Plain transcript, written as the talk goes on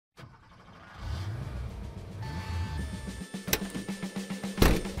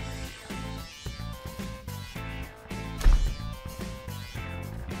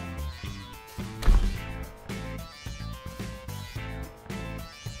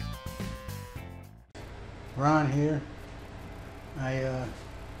Ron here. I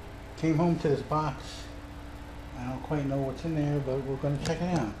came home to this box. I don't quite know what's in there, but we're going to check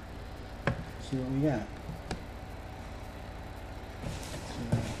it out. See what we got.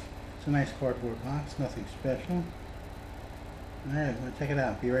 It's a nice cardboard box, nothing special. Alright, we'll check it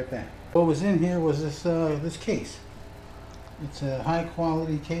out. Be right back. What was in here was this this case. It's a high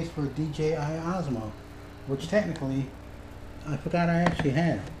quality case for a DJI Osmo, which technically I forgot I actually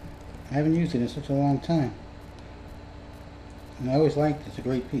had. I haven't used it in such a long time. And I always liked it. It's a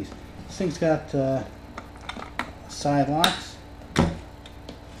great piece. This thing's got side locks. And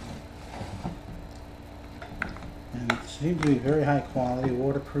it seems to be very high quality,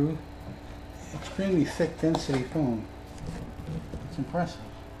 waterproof, extremely thick density foam. It's impressive.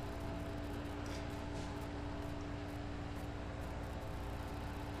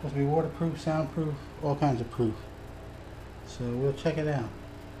 Supposed to be waterproof, soundproof, all kinds of proof. So we'll check it out.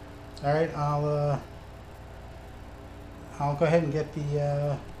 Alright, I'll go ahead and get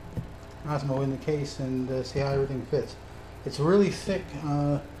the Osmo in the case and see how everything fits. It's really thick.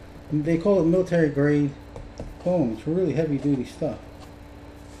 They call it military grade foam. It's really heavy duty stuff.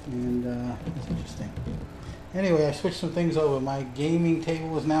 And that's interesting. Anyway, I switched some things over. My gaming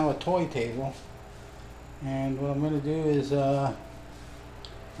table is now a toy table. And what I'm going to do is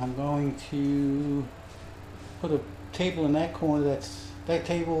I'm going to put a table in that corner. That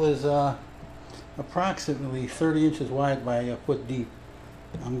table is approximately 30 inches wide by a foot deep.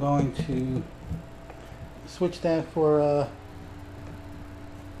 I'm going to switch that for a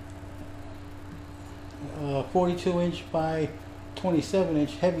 42 inch by 27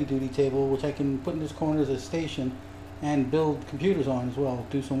 inch heavy duty table, which I can put in this corner as a station and build computers on as well,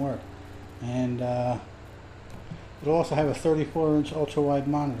 do some work. And it'll also have a 34 inch ultra wide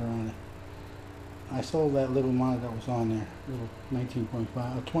monitor on it. I sold that little monitor that was on there, little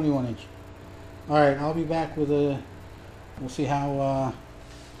 19.5, 21 inch. Alright, I'll be back with we'll see how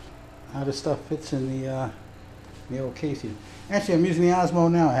this stuff fits in the old case here. Actually, I'm using the Osmo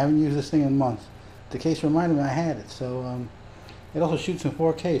now. I haven't used this thing in months. The case reminded me I had it, so it also shoots in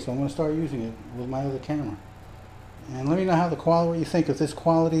 4K, so I'm going to start using it with my other camera. And let me know how the quality, what you think, if this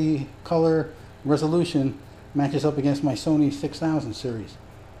quality, color, resolution matches up against my Sony 6000 series.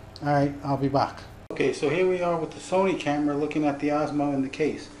 Alright, I'll be back. Okay, so here we are with the Sony camera looking at the Osmo in the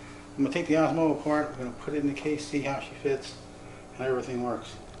case. I'm going to take the Osmo apart, I'm going to put it in the case, see how she fits, and everything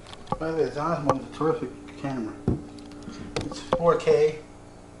works. By the way, this Osmo is a terrific camera. It's 4K,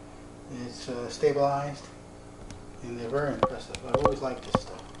 it's stabilized, and they're very impressive. I've always liked this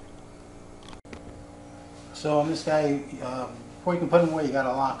stuff. So on this guy, before you can put him away, you got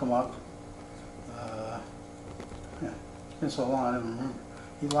to lock him up. Yeah, it's been so long I don't remember.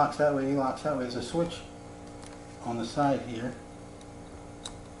 He locks that way, he locks that way. There's a switch on the side here.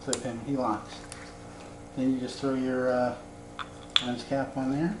 Clip him, he locks. Then you just throw your lens cap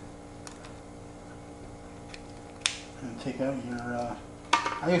on there and take out your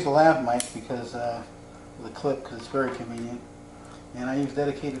I use a lav mic because with a clip, because it's very convenient, and I use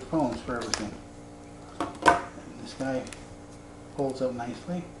dedicated phones for everything. And this guy folds up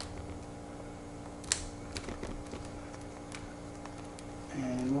nicely,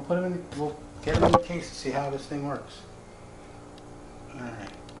 and we'll put him in. We'll get him in the case to see how this thing works. All right.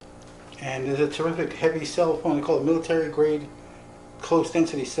 And there's a terrific heavy cell foam. They call it military grade close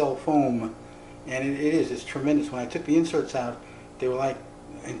density cell foam, and it is. It's tremendous. When I took the inserts out, they were like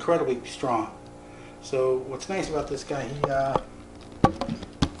incredibly strong. So what's nice about this guy,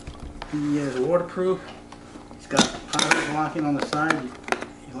 he is waterproof. He's got positive locking on the side.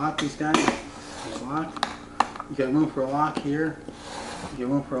 You lock these guys. There's a lock. You got room for a lock here. You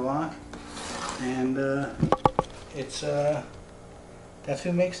got room for a lock, and that's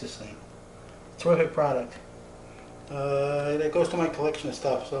who makes this thing. Terrific product. That goes to my collection of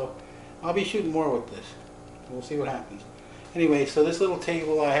stuff, so I'll be shooting more with this. We'll see what happens. Anyway, so this little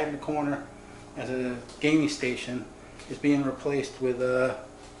table I had in the corner as a gaming station is being replaced with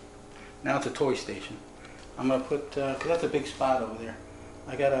now it's a toy station. I'm gonna put cause that's a big spot over there.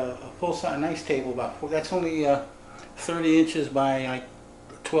 I got a full size, nice table that's only 30 inches by like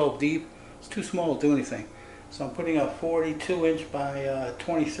 12 deep. It's too small to do anything. So I'm putting a 42 inch by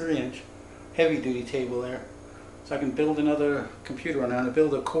 23 inch heavy duty table there, so I can build another computer on it. I'm gonna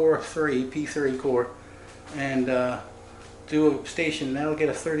build a Core 3 P3 core and do a station. That'll get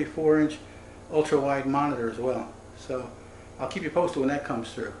a 34 inch ultra wide monitor as well. So I'll keep you posted when that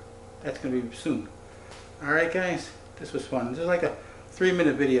comes through. That's gonna be soon. Alright guys, this was fun. This is like a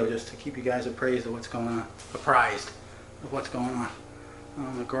 3-minute video just to keep you guys apprised of what's going on.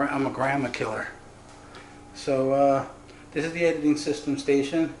 I'm a grammar killer. So this is the editing system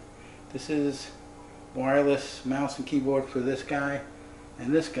station. This is wireless mouse and keyboard for this guy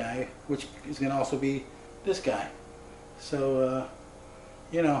and this guy, which is going to also be this guy. So,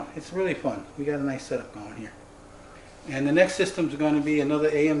 you know, it's really fun. We got a nice setup going here. And the next system is going to be another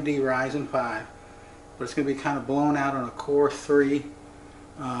AMD Ryzen 5, but it's going to be kind of blown out on a Core 3,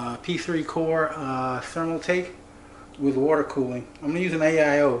 P3 core thermal take with water cooling. I'm going to use an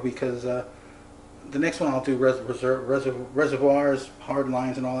AIO because the next one I'll do reservoirs, hard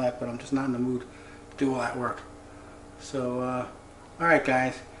lines and all that, but I'm just not in the mood to do all that work. So, alright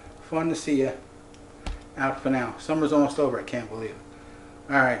guys, fun to see you. Out for now. Summer's almost over, I can't believe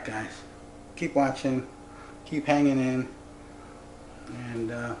it. Alright guys, keep watching, keep hanging in, and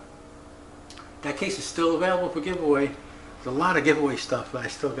that case is still available for giveaway. There's a lot of giveaway stuff that I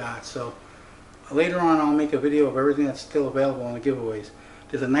still got, so later on I'll make a video of everything that's still available on the giveaways.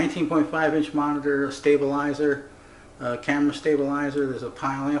 There's a 19.5 inch monitor, a stabilizer, camera stabilizer, there's a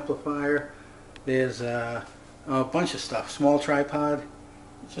pile amplifier, there's a bunch of stuff, small tripod.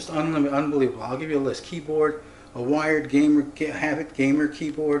 It's just unbelievable. I'll give you a list. Keyboard, a wired gamer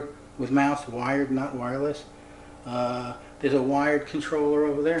keyboard with mouse, wired, not wireless. There's a wired controller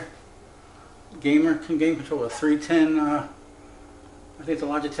over there. Game controller, 310. I think it's a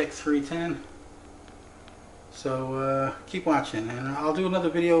Logitech 310. So keep watching, and I'll do another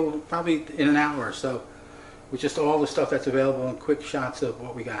video probably in an hour or so with just all the stuff that's available and quick shots of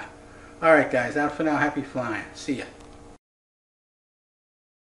what we got. All right, guys. Out for now. Happy flying. See ya.